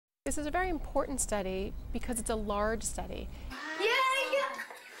This is a very important study because it's a large study.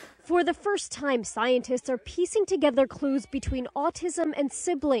 For the first time, scientists are piecing together clues between autism and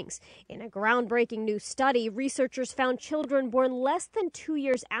siblings. In a groundbreaking new study, researchers found children born less than 2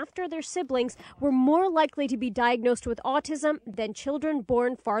 years after their siblings were more likely to be diagnosed with autism than children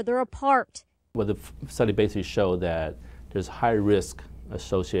born farther apart. Well, the study basically showed that there's high risk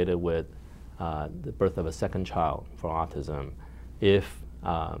associated with the birth of a second child for autism if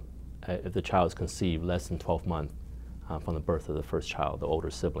the child is conceived less than 12 months from the birth of the first child, the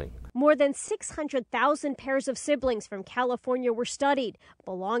older sibling. More than 600,000 pairs of siblings from California were studied,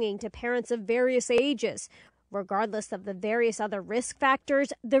 belonging to parents of various ages. Regardless of the various other risk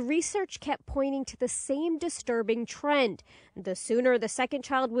factors, the research kept pointing to the same disturbing trend. The sooner the second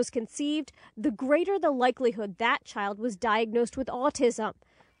child was conceived, the greater the likelihood that child was diagnosed with autism.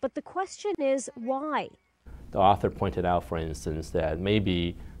 But the question is, why? The author pointed out, for instance, that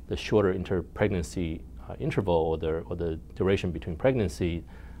maybe the shorter inter-pregnancy interval or the duration between pregnancy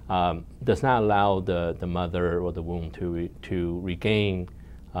does not allow the mother or the womb to regain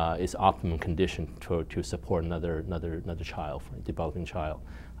its optimum condition to support another child, a developing child.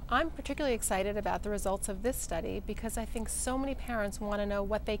 I'm particularly excited about the results of this study because I think so many parents want to know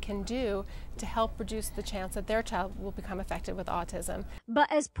what they can do to help reduce the chance that their child will become affected with autism.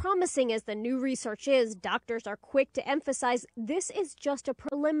 But as promising as the new research is, doctors are quick to emphasize this is just a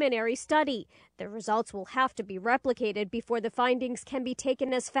preliminary study. The results will have to be replicated before the findings can be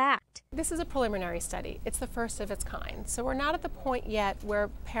taken as fact. This is a preliminary study. It's the first of its kind. So we're not at the point yet where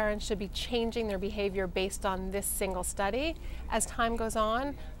parents should be changing their behavior based on this single study. As time goes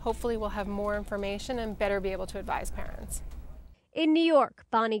on, hopefully we'll have more information and better be able to advise parents. In New York,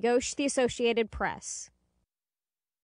 Bonny Ghosh, The Associated Press.